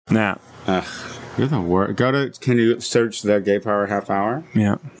No. Ugh. You're the worst. Can you search the Gay Power Half Hour?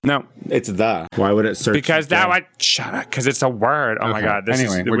 Yeah. No. It's the. Why would it search? Because that would. Shut up. Because it's a word. Oh my God. We're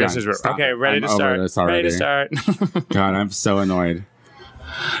done. Okay, ready to start. Ready to start. God, I'm so annoyed.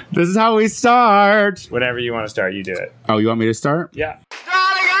 This is how we start. Whatever you want to start, you do it. Oh, you want me to start? Yeah. Darling,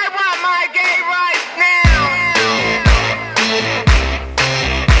 I want my gay rights now.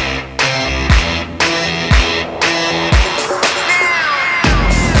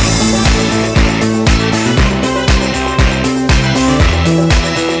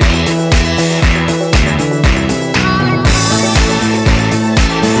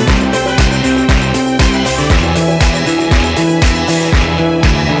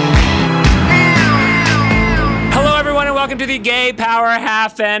 Welcome to the Gay Power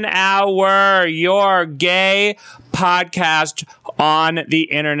Half an Hour, your gay podcast on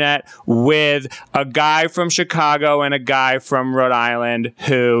the internet with a guy from Chicago and a guy from Rhode Island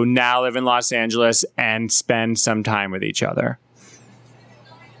who now live in Los Angeles and spend some time with each other.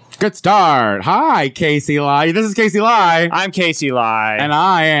 Good start. Hi, Casey Lai. This is Casey Lai. I'm Casey Lai. And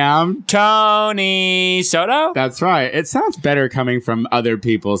I am Tony Soto. That's right. It sounds better coming from other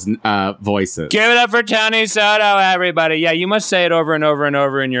people's voices. Give it up for Tony Soto, everybody. Yeah, you must say it over and over and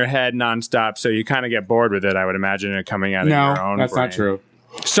over in your head nonstop, so you kind of get bored with it, I would imagine, it coming out of your own that's brain. not true.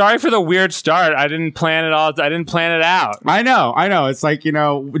 Sorry for the weird start. I didn't plan it all. I didn't plan it out. I know. It's like, we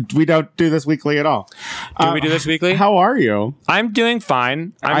don't do this weekly at all. Do we do this weekly? How are you? I'm doing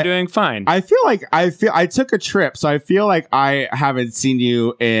fine. I'm doing fine. I took a trip, so I feel like I haven't seen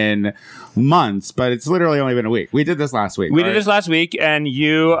you in months, but it's literally only been a week. We did this last week. We did this last week, and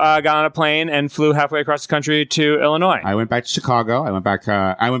you got on a plane and flew halfway across the country to Illinois. I went back to Chicago. I went back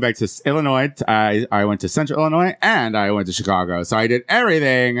to Illinois. I went to Central Illinois, and I went to Chicago. So I did everything.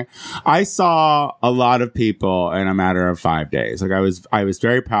 I saw a lot of people in a matter of 5 days. Like I was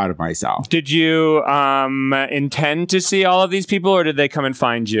very proud of myself. Did you intend to see all of these people, or did they come and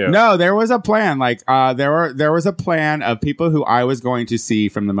find you? No, there was a plan. Like there was a plan of people who I was going to see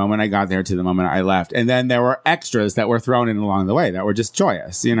from the moment I got there to the moment I left, and then there were extras that were thrown in along the way that were just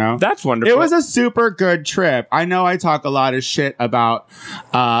joyous. That's wonderful. It was a super good trip. I know I talk a lot of shit about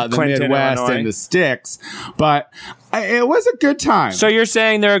the Clinton, Midwest Illinois. and the sticks, but it was a good time. So you're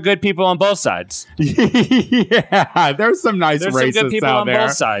saying there are good people on both sides? Yeah, there's some nice racists some good people out on there.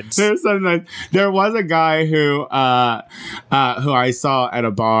 both sides. There was a guy who I saw at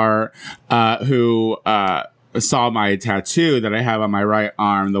a bar who saw my tattoo that I have on my right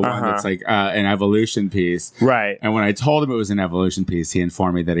arm, the one that's like an evolution piece. Right. And when I told him it was an evolution piece, he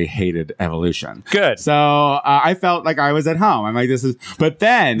informed me that he hated evolution. Good. So I felt like I was at home. I'm like, but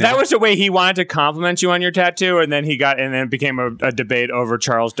then that was the way he wanted to compliment you on your tattoo, and then it became a debate over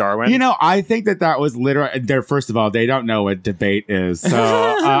Charles Darwin. I think that was literally there. First of all, they don't know what debate is, so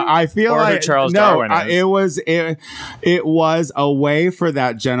I feel or like who Charles Darwin is. It was a way for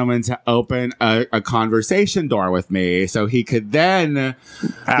that gentleman to open a conversation door with me, so he could then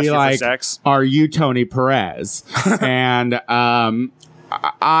ask be you like, for sex. "Are you Tony Perez?" And I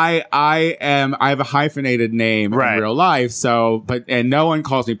have a hyphenated name in real life, and no one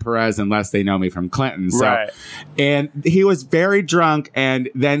calls me Perez unless they know me from Clinton. So, right. And he was very drunk,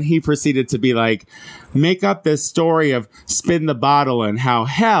 and then he proceeded to be like, make up this story of spin the bottle and how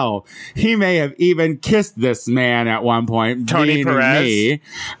hell he may have even kissed this man at one point, Tony Perez. me.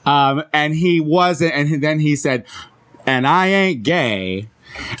 And he wasn't, and then he said, and I ain't gay.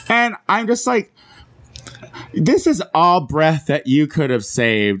 And I'm just like, this is all breath that you could have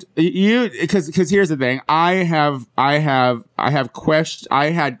saved. Because here's the thing. I had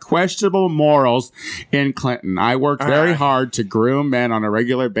questionable morals in Clinton. I worked very hard to groom men on a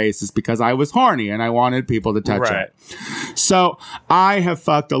regular basis because I was horny and I wanted people to touch it. So I have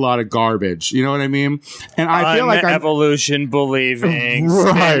fucked a lot of garbage. You know what I mean? And I feel like evolution believing,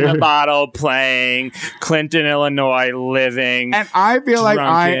 spin the bottle playing, Clinton, Illinois living. And I feel like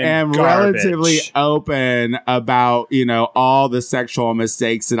I am garbage. relatively open about, all the sexual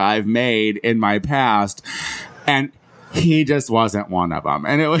mistakes that I've made in my past. And he just wasn't one of them.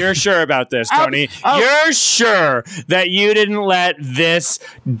 And You're sure about this, Tony? You're sure that you didn't let this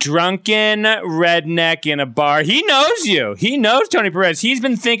drunken redneck in a bar... He knows you. He knows Tony Perez. He's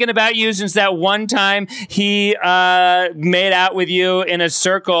been thinking about you since that one time he made out with you in a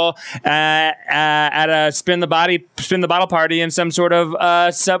circle at a spin the bottle party in some sort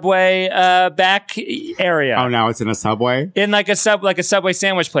of subway back area. Oh, now it's in a Subway? In like a Subway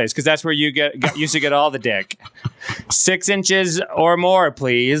sandwich place, because that's where you used to get all the dick. 6 inches or more,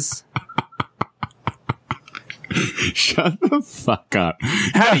 please. Shut the fuck up.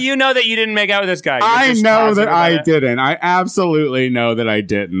 How do you know that you didn't make out with this guy? You're I just know positive that I about it? didn't. I absolutely know that I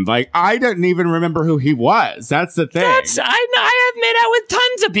didn't. Like, I didn't even remember who he was. That's the thing. I have made out with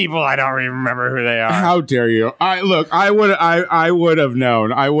tons of people. I don't even remember who they are. How dare you? I would have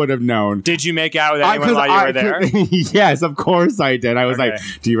known. I would have known. Did you make out with anyone while you were there? Yes, of course I did. I was Okay. like,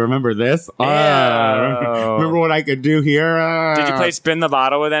 do you remember this? Ew. Remember what I could do here? Did you play spin the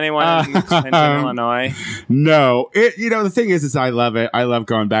bottle with anyone in Clinton, Illinois? No. The thing is I love it. I love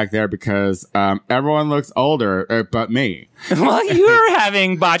going back there because everyone looks older but me. Well, you're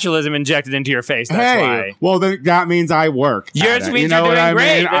having botulism injected into your face. That's why. Well, then that means I work. You're at it. means You know you're what doing I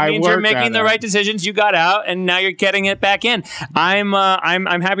great. mean? That I means you're work making at the it. right decisions. You got out, and now you're getting it back in. I'm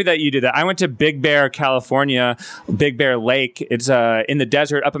happy that you did that. I went to Big Bear, California, Big Bear Lake. It's in the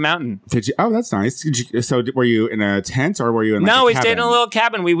desert, up a mountain. Did you? Oh, that's nice. Were you in a tent or were you in? No, a we cabin? stayed in a little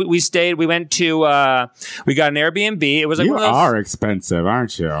cabin. We stayed. We went to. We got an Airbnb. It was like You one of those, are expensive,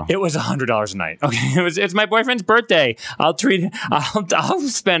 aren't you? It was $100 a night. Okay, it's my boyfriend's birthday. I'll spend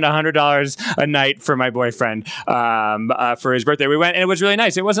 $100 a night for my boyfriend for his birthday. We went and it was really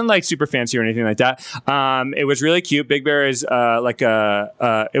nice. It wasn't like super fancy or anything like that. It was really cute. Big Bear is it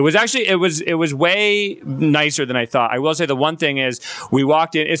was way nicer than I thought. I will say the one thing is we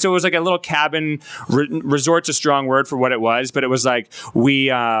walked in. So it was like a little cabin. Resort's a strong word for what it was, but it was like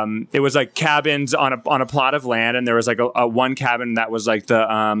it was like cabins on a plot of land, and there was like a one cabin that was like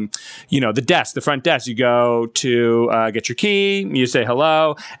the front desk. You go to get your key, you say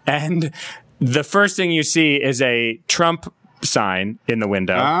hello, and the first thing you see is a Trump sign in the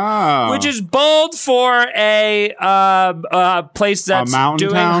window, which is bold for a place that's mountain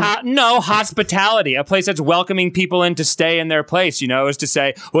doing town? hospitality, a place that's welcoming people in to stay in their place. Is to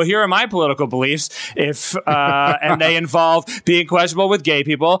say, well, here are my political beliefs. If and they involve being questionable with gay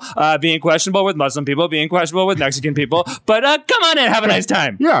people, being questionable with Muslim people, being questionable with Mexican people. But come on in, have a nice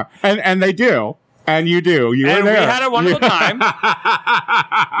time. Yeah, and they do. And you do. You were And there. we had a wonderful time.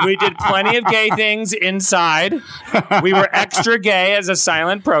 We did plenty of gay things inside. We were extra gay as a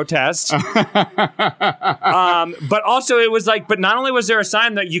silent protest. But also it was like, but not only was there a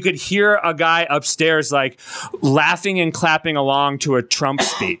sign that you could hear a guy upstairs like laughing and clapping along to a Trump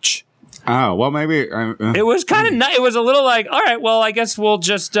speech. Oh, well, maybe. It was kind of nice. It was a little like, all right, well, I guess we'll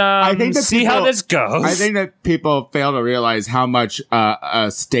just see how this goes. I think that people fail to realize how much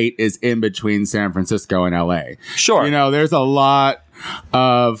a state is in between San Francisco and LA. Sure. There's a lot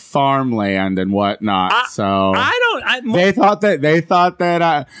of farmland and whatnot. They thought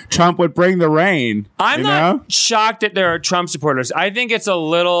that Trump would bring the rain. I'm not shocked that there are Trump supporters. I think it's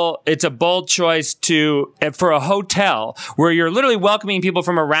a bold choice for a hotel where you're literally welcoming people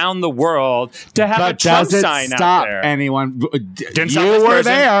from around the world to have a Trump sign out there. Anyone? Didn't stop You this were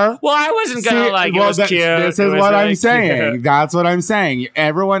person. there. Well, I wasn't gonna it was cute. This It is was what really I'm saying. cute. That's what I'm saying.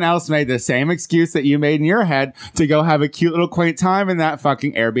 Everyone else made the same excuse that you made in your head to go have a cute little quaint time in that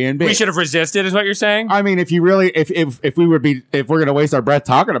fucking Airbnb. We should have resisted, is what you're saying? I mean, if you really, if we're gonna waste our breath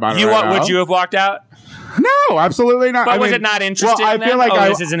talking about it, Would you have walked out? No, absolutely not. But was it not interesting? Well, I feel like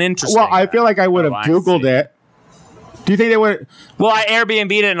this is an interesting. Well, I feel like I would have I Googled see. it. Do you think they would? Well, I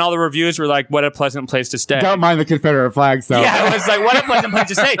Airbnb'd it, and all the reviews were like, "What a pleasant place to stay." Don't mind the Confederate flags, though. Yeah, it was like, "What a pleasant place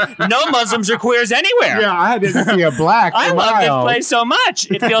to stay." No Muslims or queers anywhere. Yeah, I didn't see a black. I in love this miles. place so much.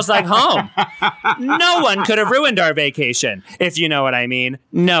 It feels like home. No one could have ruined our vacation, if you know what I mean.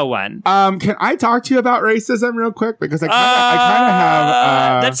 No one. Can I talk to you about racism real quick? Because I kind of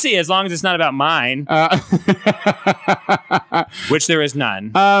have. Let's see. As long as it's not about mine, which there is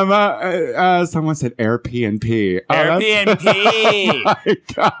none. Someone said Airbnb. Airbnb.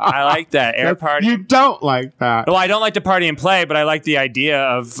 I like that. Air party. You don't like that. Well, I don't like to party and play, but I like the idea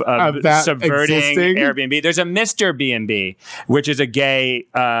of that subverting existing? Airbnb. There's a Mr. B&B, which is a gay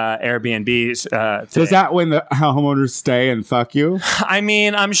Airbnb thing. Is that when the homeowners stay and fuck you? I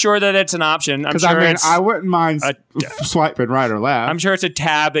mean, I'm sure that it's an option. Because I wouldn't mind swiping right or left. I'm sure it's a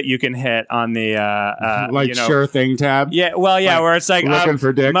tab that you can hit on the sure thing tab. Yeah, well, yeah, where it's like looking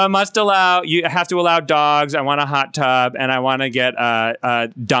for dick. You have to allow dogs. I want a hot tub, and I want to get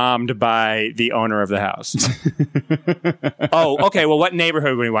dommed by the owner of the house. Oh, okay. Well, what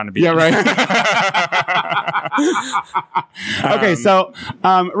neighborhood would we want to be? Yeah, in? right. Okay, so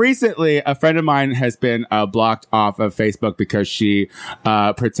recently a friend of mine has been blocked off of Facebook because she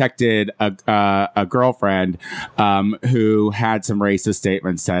protected a girlfriend who had some racist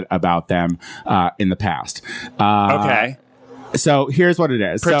statements said about them in the past. Okay. So here's what it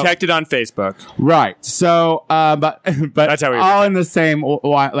is. Protected on Facebook. Right. So, but That's how we all in the same,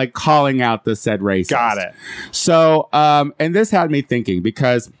 like calling out the said racist. Got it. So, and this had me thinking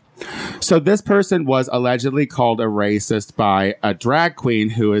because So this person was allegedly called a racist by a drag queen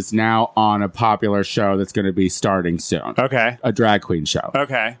who is now on a popular show that's going to be starting soon. Okay. A drag queen show.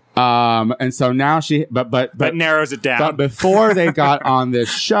 Okay. And so now she, but narrows it down. But before they got on this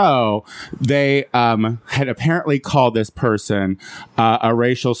show, they had apparently called this person a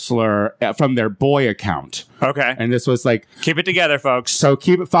racial slur from their boy account. Okay. And this was like, keep it together, folks. so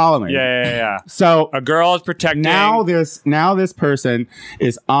keep it following. Yeah. So a girl is protecting. now this person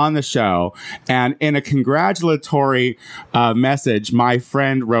is on the show, and in a congratulatory message, my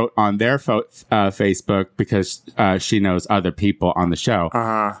friend wrote on their Facebook, because she knows other people on the show.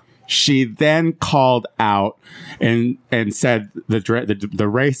 She then called out and said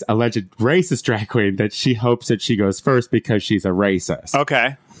the alleged racist drag queen that she hopes that she goes first because she's a racist.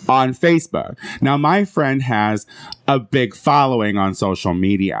 Okay. On Facebook. Now, my friend has a big following on social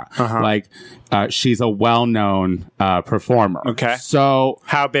media. Like, she's a well-known performer. Okay. So,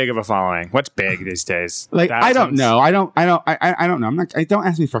 how big of a following? What's big these days? like, I don't know. I don't know. Don't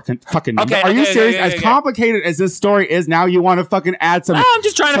ask me fucking number. Are you serious? As complicated as this story is now, you want to fucking add some. I'm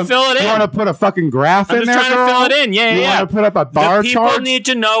just trying to fill it in. You want to put a fucking graph in there? I'm just trying to fill it in. Yeah. You want to put up a bar People chart? need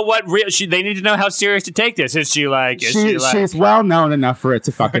to know what they need to know how serious to take this. Is she like? She's well known enough for it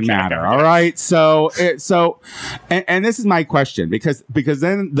to fucking matter. All right. So and this is my question, because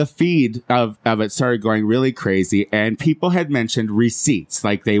then the feed of it started going really crazy, and people had mentioned receipts,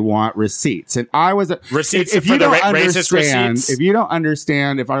 like they want receipts, and I was receipts. If for you the don't racist understand, receipts? if you don't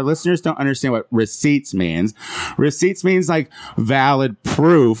understand, if our listeners don't understand what receipts means like valid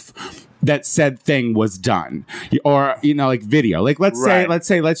proof that said thing was done, or like video. Like let's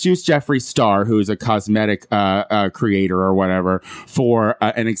use Jeffree Star, who's a cosmetic creator or whatever, for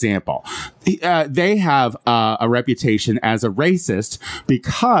an example. They have a reputation as a racist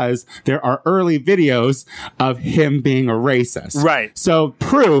because there are early videos of him being a racist. Right. So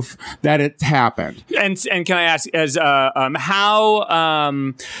proof that it happened. And can I ask, as how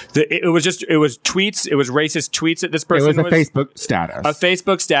it was tweets, it was racist tweets that this person It was a Facebook status. A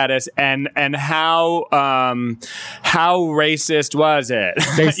Facebook status, and how racist was it?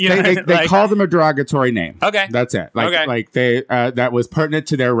 They called him a derogatory name. Okay, that's it. Okay. Like they that was pertinent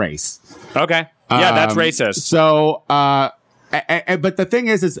to their race. Okay, yeah, that's racist. So, but the thing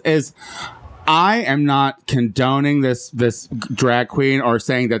is I am not condoning this drag queen or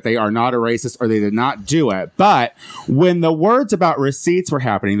saying that they are not a racist or they did not do it. But when the words about receipts were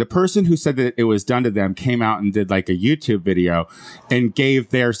happening, the person who said that it was done to them came out and did like a YouTube video and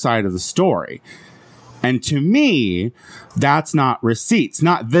gave their side of the story. And to me, that's not receipts.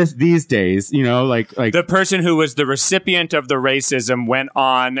 Not these days, like the person who was the recipient of the racism went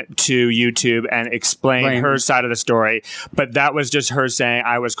on to YouTube and explained her side of the story. But that was just her saying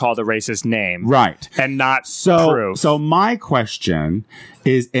I was called a racist name. Right. And not proof. So my question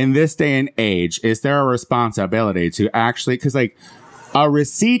is, in this day and age, is there a responsibility to actually, because like a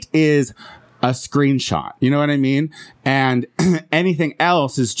receipt is a screenshot, you know what I mean? And anything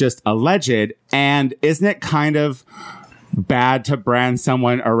else is just alleged. And isn't it kind of bad to brand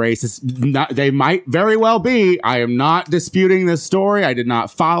someone a racist? They might very well be. I am not disputing this story. I did not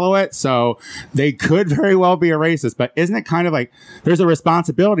follow it. So they could very well be a racist. But isn't it kind of like there's a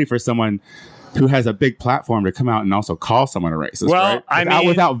responsibility for someone who has a big platform to come out and also call someone a racist? Well, right?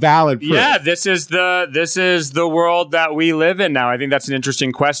 Without valid proof. Yeah, this is the world that we live in now. I think that's an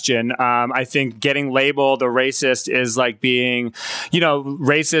interesting question. I think getting labeled a racist is like being,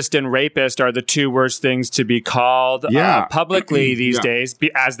 racist and rapist are the two worst things to be called publicly these days,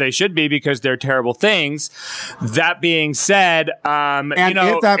 as they should be, because they're terrible things. That being said, if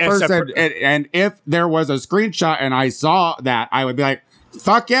that person and if there was a screenshot and I saw that, I would be like,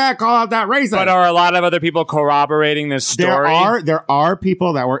 fuck yeah, call out that racist. But are a lot of other people corroborating this story? There are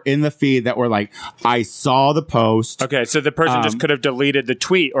people that were in the feed that were like, I saw the post. Okay, so the person just could have deleted the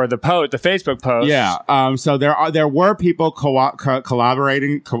tweet or the Facebook post. Yeah. So there were people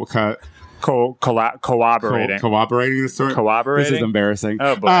collaborating. Cooperating this story. Cooperating? This is embarrassing.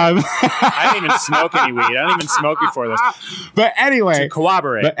 Oh boy. I didn't even smoke any weed. I don't even smoke before this. But anyway. To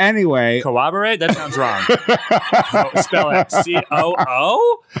corroborate. But anyway. Corroborate? That sounds wrong. Spell it.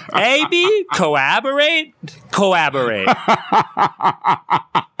 COOAB? Collaborate? Collaborate.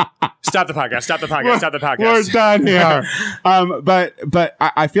 Stop the podcast. Stop the podcast. We're done here. But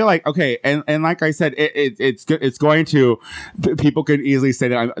I feel like, okay, and like I said, it's going to, people can easily say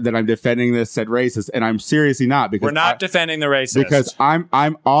that I'm defending this said racist, and I'm seriously not, because we're not defending the racist, because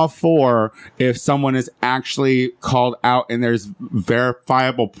I'm all for if someone is actually called out and there's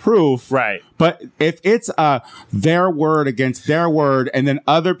verifiable proof, right? But if it's their word against their word and then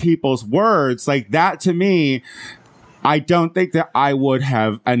other people's words, like that, to me, I don't think that I would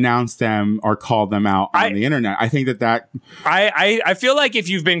have announced them or called them out on the internet. I think that I feel like if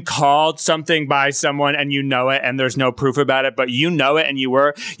you've been called something by someone and you know it and there's no proof about it, but you know it and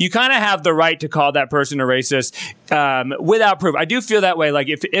you kind of have the right to call that person a racist without proof. I do feel that way. Like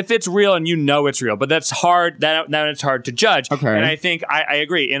if it's real and you know it's real, but that's hard. Then it's hard to judge. Okay. And I think I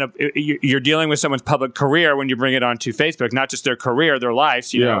agree. You're dealing with someone's public career when you bring it onto Facebook, not just their career, their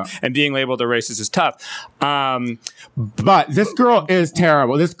lives, you know, and being labeled a racist is tough. But this girl is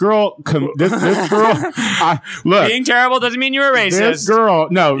terrible. This girl, look. Being terrible doesn't mean you're a racist. This girl,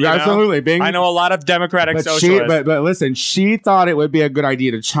 no, absolutely. I know a lot of Democratic socialists. But listen, she thought it would be a good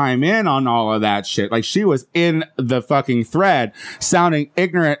idea to chime in on all of that shit. Like she was in the fucking thread sounding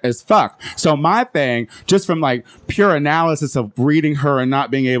ignorant as fuck. So my thing, just from like pure analysis of reading her and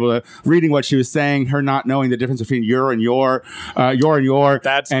not being able to, reading what she was saying, her not knowing the difference between your and your.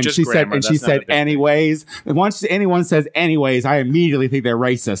 That's and just she grammar. said, anyways. Once anyone says anyways, I immediately think they're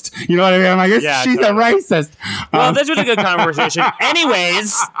racist. You know what I mean? I'm like, she's a racist. Well, this was a good conversation.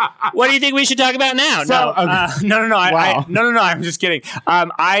 Anyways, what do you think we should talk about now? No. Wow. I'm just kidding.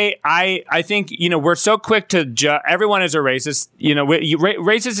 I think, you know, we're so quick to judge. Everyone is a racist. You know,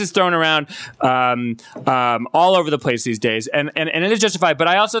 racist is thrown around all over the place these days, and it is justified. But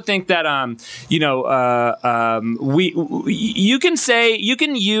I also think that you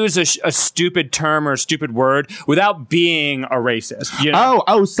can use a stupid term or a stupid word without being a racist. You know?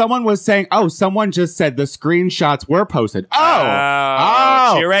 Someone just said the screenshots were posted.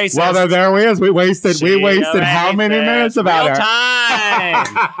 You're racist. Well, there we is. We wasted how many minutes about it? Time.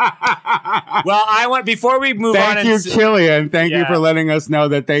 Well, before we move on. Thank you, Killian. Thank you for letting us know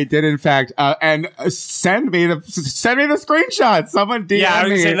that they did, in fact, and send me the screenshots. Someone DM me. I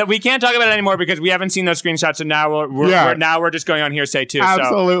was saying that we can't talk about it anymore because we haven't seen those screenshots, and now we're just going on hearsay too.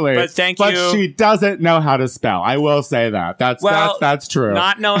 Absolutely. So, but thank you. But she doesn't know how to spell. I will say that. That's true.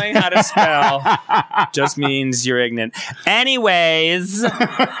 Not knowing how to spell just means you're ignorant. Anyways,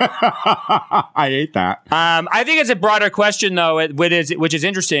 I hate that. I think it's a broader question though, which is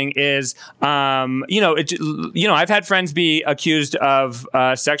interesting. Is I've had friends be accused of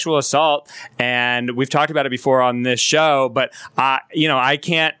sexual assault, and we've talked about it before on this show. But I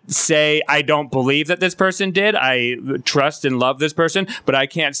can't say I don't believe that this person did. I trust and love this person, but I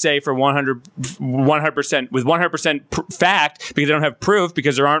can't say for 100% with 100% fact because I don't have proof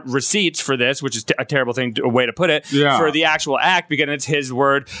because there aren't receipts for this, which is a terrible way to put it. Yeah. For the actual act because it's his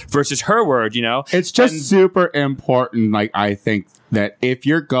word versus her word. You know, it's just super important. Like I think that if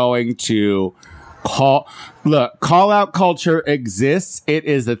you're going to call out culture exists. It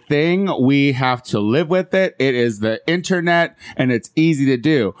is a thing. We have to live with it. It is the internet and it's easy to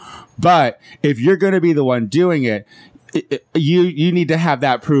do. But if you're going to be the one doing it, you need to have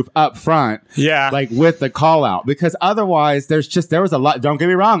that proof up front. Yeah. Like with the call out, because otherwise there was a lot. Don't get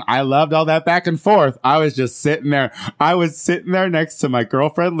me wrong. I loved all that back and forth. I was just sitting there. I was sitting there next to my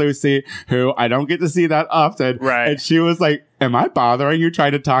girlfriend, Lucy, who I don't get to see that often. Right. And she was like, am I bothering you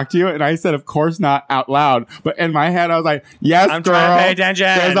trying to talk to you? And I said, of course not, out loud. But in my head, I was like, yes, I'm girl. trying to pay attention.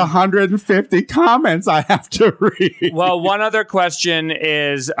 There's 150 comments I have to read. Well, one other question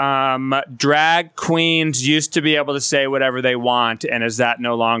is, drag queens used to be able to say whatever they want. And is that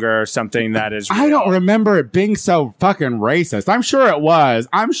no longer something that is real? I don't remember it being so fucking racist. I'm sure it was.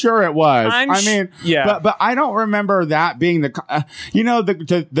 But I don't remember that being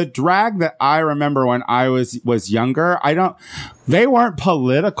the drag that I remember when I was younger. They weren't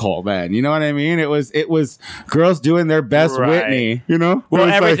political then. You know what I mean? It was girls doing their best Whitney, you know? Well,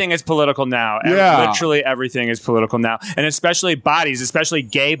 everything is political now. Yeah. Literally everything is political now. And especially bodies, especially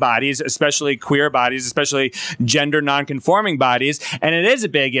gay bodies, especially queer bodies, especially gender nonconforming bodies. And it is a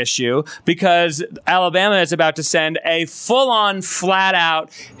big issue because Alabama is about to send a full-on,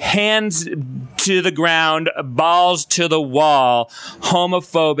 flat-out, hands to the ground, balls to the wall,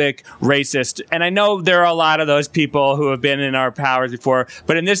 homophobic, racist. And I know there are a lot of those people who have been in our powers before,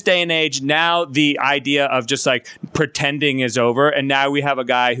 but in this day and age, now the idea of just like pretending is over, and now we have a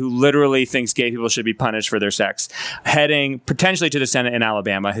guy who literally thinks gay people should be punished for their sex, heading potentially to the Senate in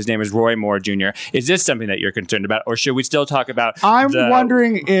Alabama. His name is Roy Moore Jr. Is this something that you're concerned about, or should we still talk about? I'm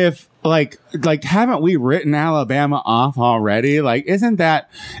wondering if like haven't we written Alabama off already? Like, isn't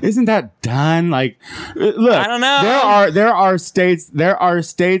that done? Like, look, I don't know. There are states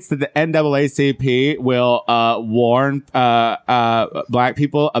that the NAACP will warn black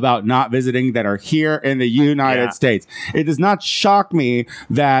people about not visiting that are here in the United States. It does not shock me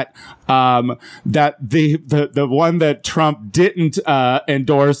that that the one that Trump didn't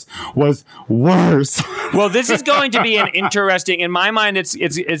endorse was worse. Well, this is going to be an interesting. In my mind,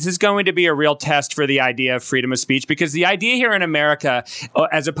 it's going going to be a real test for the idea of freedom of speech, because the idea here in America,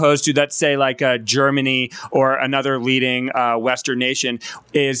 as opposed to, let's say, like Germany or another leading Western nation,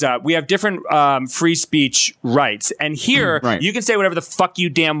 is we have different free speech rights. And here, Right. you can say whatever the fuck you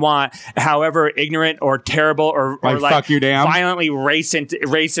damn want, however ignorant or terrible or like fuck you damn, violently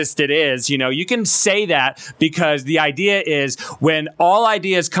racist it is. You know, you can say that because the idea is when all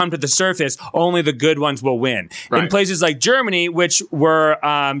ideas come to the surface, only the good ones will win. Right. In places like Germany, which were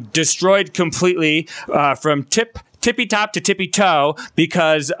destroyed completely from tippy top to tippy toe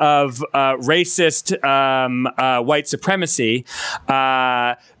because of racist white supremacy,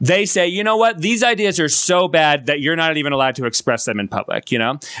 they say, you know what? These ideas are so bad that you're not even allowed to express them in public, you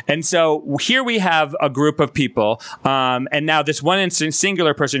know? And so here we have a group of people, and now this one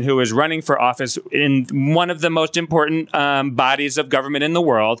singular person who is running for office in one of the most important bodies of government in the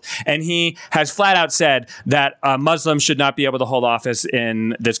world, and he has flat out said that Muslims should not be able to hold office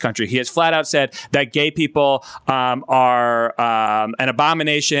in this country. He has flat out said that gay people are an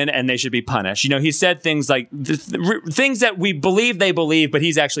abomination and they should be punished. You know, he said things like things that we believe they believe, but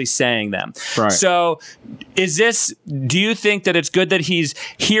he's actually saying them. Right. So do you think that it's good that he's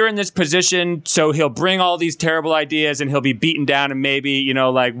here in this position so he'll bring all these terrible ideas and he'll be beaten down and maybe, you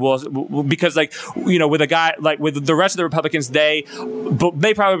know, like, because like, you know, with a guy, like with the rest of the Republicans, they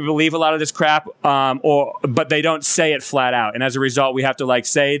probably believe a lot of this crap, but they don't say it flat out. And as a result, we have to like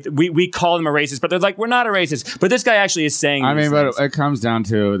say, we call them a racist, but they're like, we're not a racist. But this guy actually is saying I mean, things. but it comes down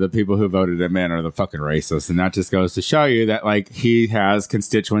to the people who voted him in are the fucking racists, and that just goes to show you that like he has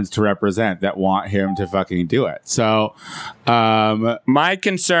constituents to represent that want him to fucking do it. So, my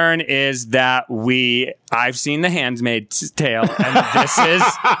concern is that I've seen The Handmaid's Tale, and this is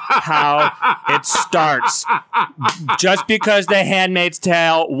how it starts. Just because The Handmaid's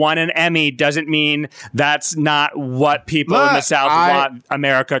Tale won an Emmy doesn't mean that's not what people in the South want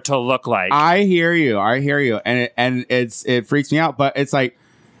America to look like. I hear you, and it freaks me out, but it's like,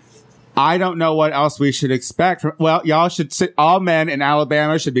 I don't know what else we should expect. Well, y'all should all men in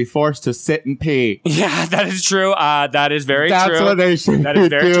Alabama should be forced to sit and pee. Yeah, that is true. That is very true. That's what they should That is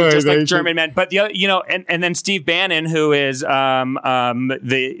very be true, doing. just like They German men. But the other, you know, and then Steve Bannon, who is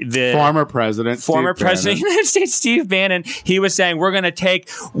the former president of the United States, Steve Bannon, he was saying we're going to take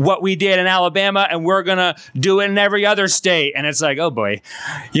what we did in Alabama and we're going to do it in every other state. And it's like, oh boy,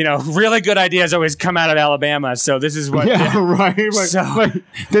 you know, really good ideas always come out of Alabama. So this is what. Yeah, right. Like, So-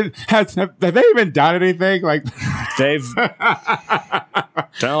 have they even done anything? Like They've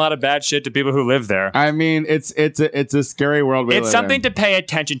done a lot of bad shit to people who live there. I mean, it's a scary world we live in. It's something to pay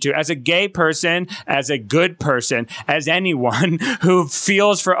attention to as a gay person, as a good person, as anyone who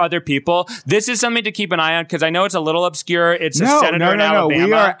feels for other people. This is something to keep an eye on because I know it's a little obscure. It's a senator in Alabama.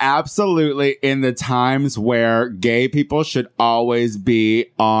 We are absolutely in the times where gay people should always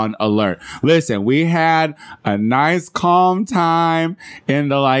be on alert. Listen, we had a nice calm time in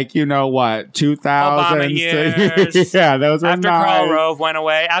the 2000s. Obama years. Yeah, those were after nice. Karl Rove went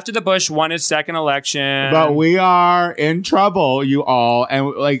away, after the Bush won his second election. But we are in trouble, you all.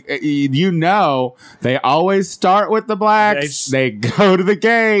 And they always start with the blacks. They go to the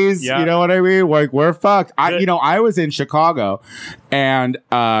gays. Yeah. You know what I mean? Like, we're fucked. I was in Chicago and,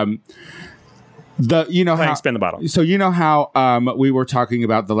 Playing spin the bottle. So you know how we were talking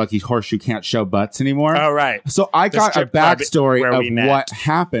about the Lucky Horse, you can't show butts anymore. Oh, right. So I got a strip club backstory where we of met. what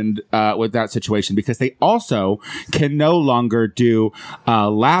happened with that situation because they also can no longer do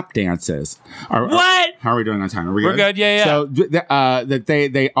lap dances. What? How are we doing on time? Are we We're good. Yeah. So that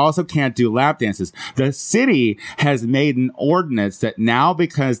they also can't do lap dances. The city has made an ordinance that now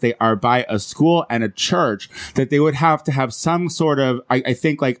because they are by a school and a church that they would have to have some sort of I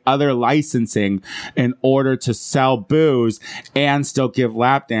think like other licensing in order to sell booze and still give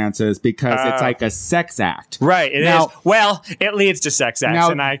lap dances because it's like a sex act. Right. It is. Well, it leads to sex acts,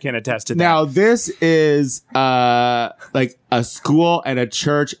 and I can attest to that. Now, this is like a school and a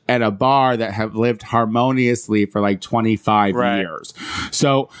church and a bar that have lived harmoniously for like 25 years.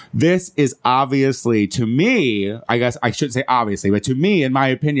 So this is obviously, to me, I guess I shouldn't say obviously, but to me, in my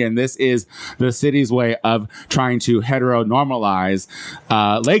opinion, this is the city's way of trying to heteronormalize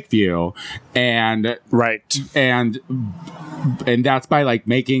Lakeview. And that's by like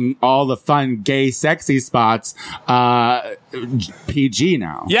making all the fun gay sexy spots PG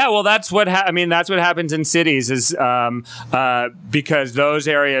now. Yeah, well, that's what that's what happens in cities is because those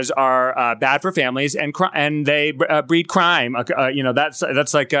areas are bad for families and they breed crime.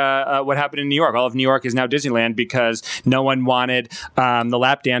 That's like what happened in New York. All of New York is now Disneyland because no one wanted the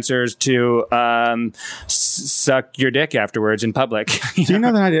lap dancers to suck your dick afterwards in public. Do you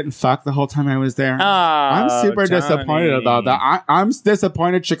know that I didn't fuck the whole time I was there. Oh, I'm super Tony. disappointed about that. I'm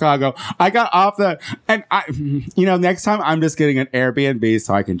disappointed, Chicago. I got off next time I'm just getting an Airbnb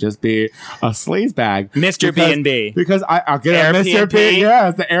so I can just be a sleaze bag. Mr. B&B. Because I'll get a Mr. Airbnb? B.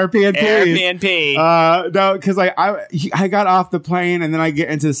 Yes, the Airbnb. Airbnb. No, because I got off the plane and then I get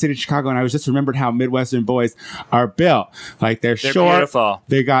into the city of Chicago and I was just remembered how Midwestern boys are built. Like they're short. Beautiful.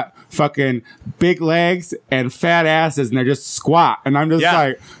 They got fucking big legs and fat asses and they're just squat. And I'm just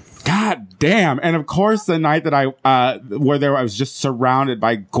like, God damn. And of course, the night that I was just surrounded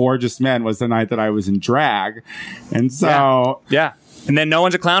by gorgeous men was the night that I was in drag. And so. Yeah. And then no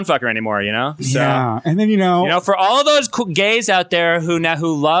one's a clown fucker anymore, you know? So, yeah. And then, for all of those gays out there who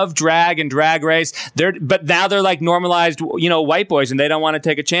love drag and drag race, but now they're like normalized, white boys and they don't want to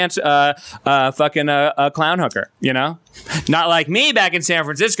take a chance, fucking a clown hooker, Not like me back in San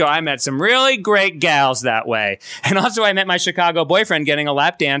Francisco. I met some really great gals that way. And also I met my Chicago boyfriend getting a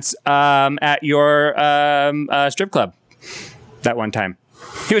lap dance, at your, strip club that one time.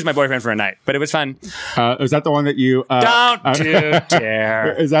 He was my boyfriend for a night, but it was fun. Is that the one that you... Don't you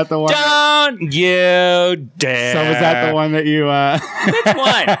dare. Is that the one? Don't you dare. So was that the one that you... Which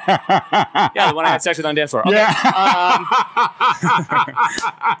one? Yeah, the one I had sex with on dance floor. Okay. Yeah.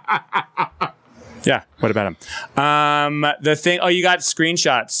 Yeah, what about him? The thing... Oh, you got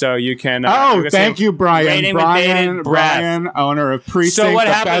screenshots, so you can... thank you, Brian. Rating with bated breath. Brian, owner of Precinct, so what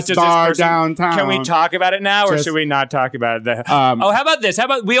the happens best bar downtown. Can we talk about it now, or should we not talk about it? How about this? How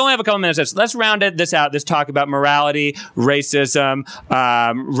about we only have a couple minutes. Let's round this out. Let's talk about morality, racism,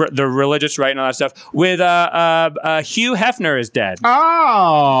 the religious right, and all that stuff. With Hugh Hefner is dead.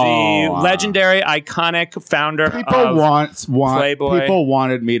 Oh, the legendary, iconic founder of Playboy. People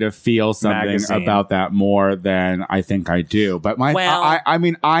wanted me to feel something magazine. About that more than I think I do. But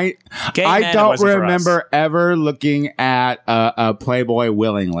I Gay don't remember ever looking at a Playboy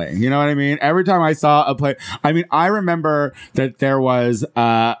willingly. You know what I mean? Every time I saw I remember that there was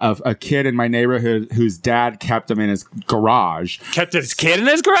a kid in my neighborhood whose dad kept him in his garage. Kept his kid in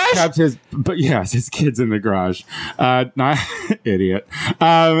his garage? His kid's in the garage. Not idiot.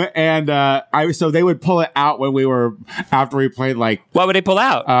 So they would pull it out after we played what would they pull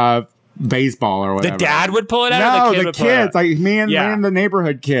out? Baseball or whatever. The dad would pull it out? No, or the kid would pull it kids. out? Like me and the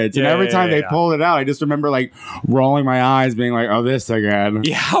neighborhood kids. And every time they pulled it out, I just remember rolling my eyes, being like, oh, this again.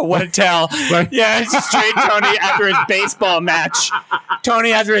 Yeah, what a tell. It's just straight Tony after his baseball match.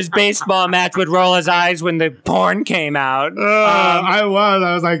 Tony after his baseball match would roll his eyes when the porn came out. I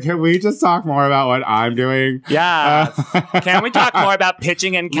was like, can we just talk more about what I'm doing? Yeah. Can we talk more about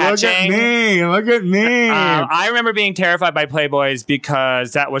pitching and catching? Look at me. I remember being terrified by Playboys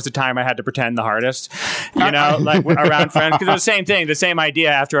because that was the time I had to pretend the hardest, around friends. Because it was the same thing, the same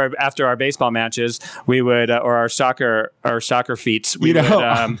idea. After our baseball matches, we would, or our soccer feats, we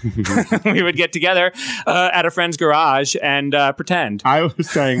would get together at a friend's garage and pretend. I was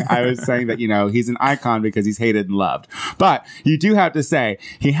saying that he's an icon because he's hated and loved, but you do have to say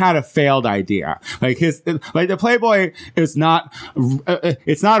he had a failed idea. The Playboy is not.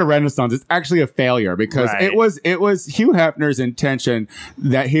 It's not a renaissance. It's actually a failure because it was Hugh Hefner's intention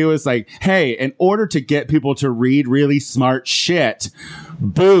that he was like, hey, in order to get people to read really smart shit,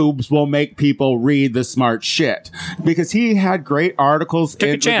 boobs will make people read the smart shit. Because he had great articles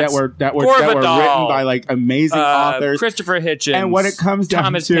that were written by amazing authors. Christopher Hitchens. And what it comes down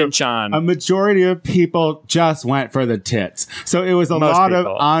Thomas to, Pynchon. a majority of people just went for the tits. So it was a lot of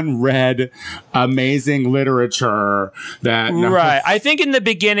unread, amazing literature that... Right. I think in the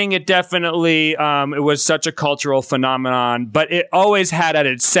beginning it definitely it was such a cultural phenomenon, but it always had at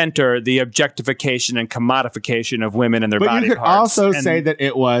its center the objectification and commodification of women and their body parts. But you could also say that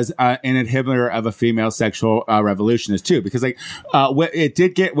it was an inhibitor of a female sexual revolutionist too, because it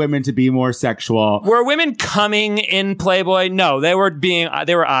did get women to be more sexual. Were women coming in Playboy? No, they were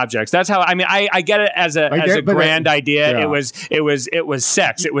objects. That's how. I mean, I get it as a grand idea. Yeah. It was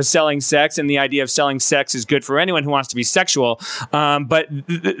sex. It was selling sex, and the idea of selling sex is good for anyone who wants to be sexual. But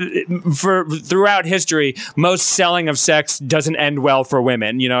throughout history, most selling of sex doesn't end well for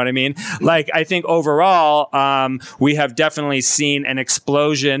women. You know what I mean? I think overall, we have definitely seen an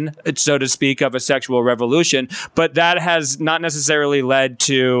explosion, so to speak, of a sexual revolution, but that has not necessarily led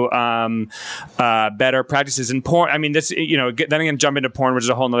to better practices in porn. I mean, this, then again, jump into porn, which is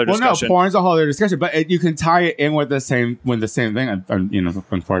a whole nother discussion. Well, no, porn's a whole other discussion, but you can tie it in with the same thing.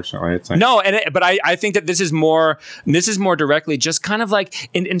 Unfortunately, it's but I think that this is more directly just kind of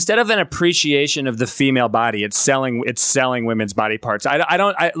instead of an appreciation of the female body, it's selling women's body parts.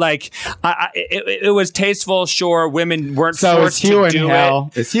 like it was tasteful. Sure, women weren't So is forced Hugh to in do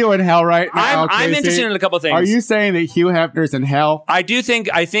hell? Is Hugh in hell right now? I'm Casey? interested in a couple things. Are you saying that Hugh Hefner's in hell? I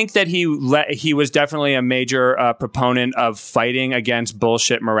think that he was definitely a major proponent of fighting against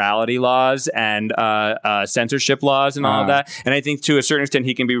bullshit morality laws and censorship laws and all of that. And I think to a certain extent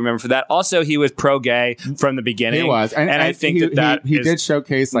he can be remembered for that. Also, he was pro-gay from the beginning. He was, and I think he did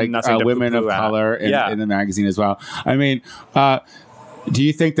showcase like nothing to women of poo-poo at. color in the magazine as well. I mean, do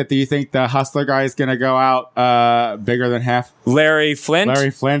you think the Hustler guy is going to go out bigger than half? Larry Flint.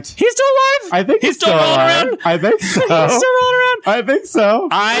 Larry Flint. He's still alive. I think he's still rolling around. I think so. He's still rolling around. I think so.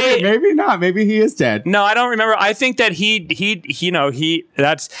 Maybe not. Maybe he is dead. No, I don't remember. I think that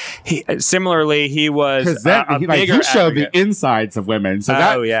similarly he was Because a he bigger showed advocate. the insides of women. So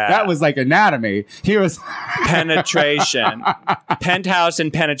that was like anatomy. He was Penetration. Penthouse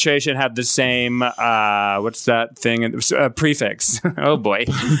and penetration have the same what's that thing? Prefix. Oh boy,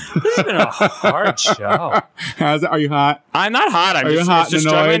 this has been a hard show. Are you hot? I'm not hot. I'm just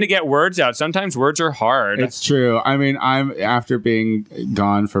struggling to get words out. Sometimes words are hard. It's true. I mean, I'm after being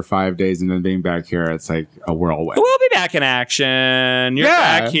gone for 5 days and then being back here. It's like a whirlwind. We'll be back in action. You're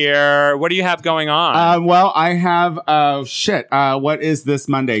back here. What do you have going on? Well, I have what is this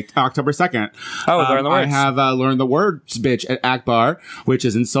Monday, October 2nd? Oh, Learn the Words. I have Learn the Words, bitch, at Akbar, which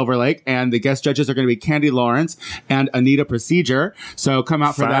is in Silver Lake, and the guest judges are going to be Candy Lawrence and Anita Procedure. So come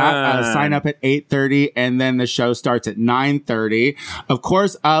out for that. Sign up at 8:30, and then the show starts at 9:30. Of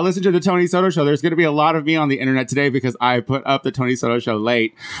course, listen to the Tony Soto Show. There's going to be a lot of me on the internet today because I put up the Tony Soto Show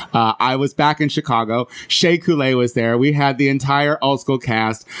late. I was back in Chicago. Shea Coulee was there. We had the entire old school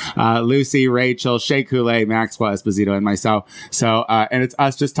cast: Lucy, Rachel, Shea Coulee, Maxwell Esposito, and myself. So, and it's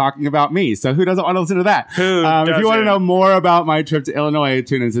us just talking about me. So who doesn't want to listen to that? If you want to know more about my trip to Illinois,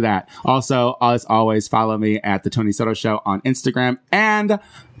 tune into that. Also, as always, follow me at the Tony Soto Show on Instagram and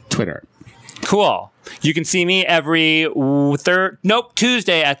Twitter. Cool. You can see me every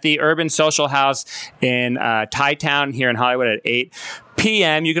Tuesday at the Urban Social House in Thai Town here in Hollywood at 8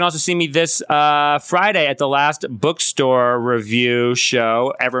 p.m. You can also see me this Friday at the Last Bookstore Review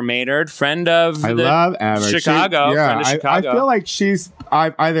Show. Ever Maynard, friend of I love Ever. Chicago. Friend of Chicago. I feel like she's I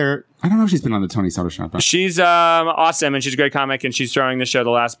don't know if she's been on the Tony Soto Show. But. She's awesome, and she's a great comic, and she's throwing the show,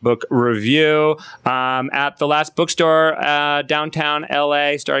 The Last Book Review, at the Last Bookstore downtown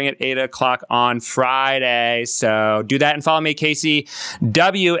LA, starting at 8 o'clock on Friday. So do that and follow me, Casey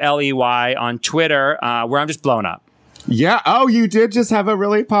WLEY, on Twitter, where I'm just blowing up. Yeah. Oh, you did just have a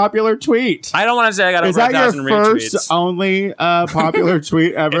really popular tweet. I don't want to say I got over 1,000 retweets. Is that your first only popular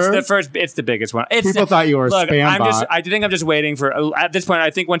tweet ever? It's the biggest one. People thought you were a spam bot. I think I'm just waiting for, at this point, I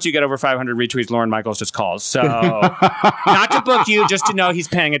think once you get over 500 retweets, Lorne Michaels just calls. So, not to book you, just to know he's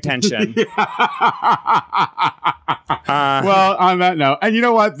paying attention. Well, on that note, and you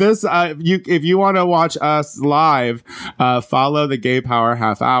know what? This, if you want to watch us live, follow the Gay Power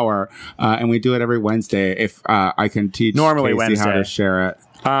Half Hour, and we do it every Wednesday. If I can teach Casey how to share it.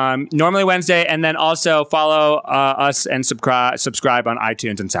 Normally Wednesday, and then also follow us and subscribe on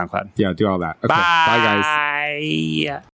iTunes and SoundCloud. Yeah, do all that. Okay. Bye guys. Bye.